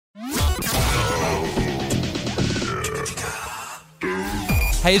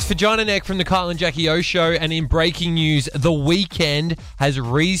Hey, it's Vagina Neck from the Kyle and Jackie O Show, and in breaking news, The Weeknd has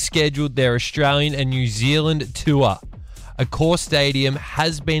rescheduled their Australian and New Zealand tour. Accor Stadium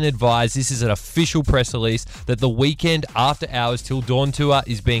has been advised, this is an official press release, that the Weeknd After Hours Till Dawn tour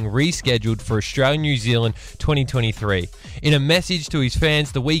is being rescheduled for Australia-New Zealand 2023. In a message to his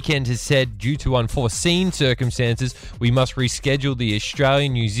fans, the Weeknd has said, due to unforeseen circumstances, we must reschedule the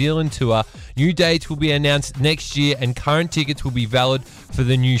Australia-New Zealand tour. New dates will be announced next year and current tickets will be valid for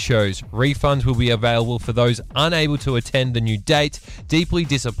the new shows. Refunds will be available for those unable to attend the new dates. Deeply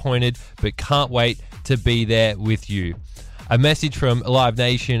disappointed, but can't wait to be there with you. A message from Live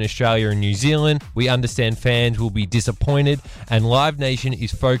Nation Australia and New Zealand. We understand fans will be disappointed, and Live Nation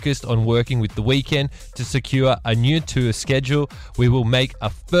is focused on working with The Weeknd to secure a new tour schedule. We will make a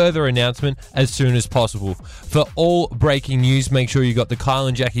further announcement as soon as possible. For all breaking news, make sure you got the Kyle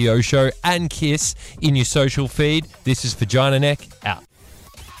and Jackie O Show and Kiss in your social feed. This is Vagina Neck, out.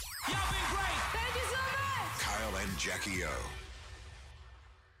 Kyle and Jackie O.